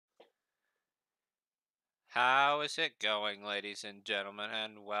How is it going, ladies and gentlemen,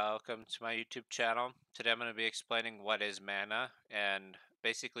 and welcome to my YouTube channel. Today I'm going to be explaining what is mana and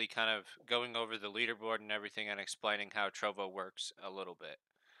basically kind of going over the leaderboard and everything and explaining how Trovo works a little bit.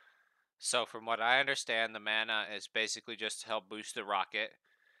 So from what I understand, the mana is basically just to help boost the rocket,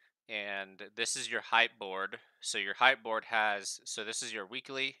 and this is your hype board. So your hype board this is your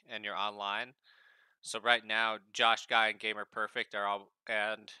weekly and your online. So right now, Josh Guy and Gamer Perfect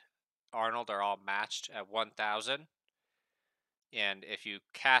and Arnold are all matched at 1,000. And if you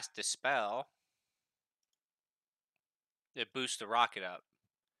cast Dispel, it boosts the rocket up.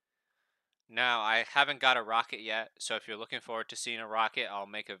 Now, I haven't got a rocket yet, so if you're looking forward to seeing a rocket, I'll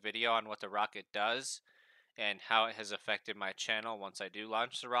make a video on what the rocket does and how it has affected my channel once I do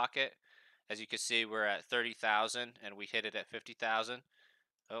launch the rocket. As you can see, we're at 30,000 and we hit it at 50,000.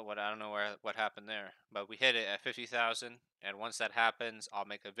 Oh, I don't know what happened there, but we hit it at 50,000, and once that happens, I'll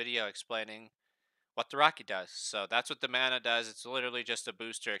make a video explaining what the rocket does. So that's what the mana does. It's literally just a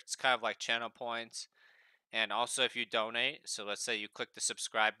booster. It's kind of like channel points. And also, if you donate, so let's say you click the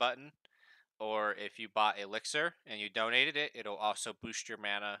subscribe button, or if you bought Elixir and you donated it, it'll also boost your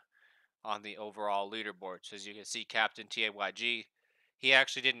mana on the overall leaderboard. So as you can see, Captain TAYG, he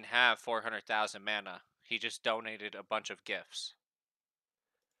actually didn't have 400,000 mana. He just donated a bunch of gifts.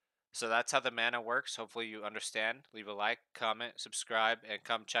 So that's how the mana works. Hopefully you understand. Leave a like, comment, subscribe, and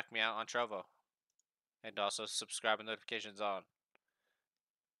come check me out on Trovo. And also subscribe and notifications on.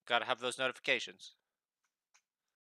 Gotta have those notifications.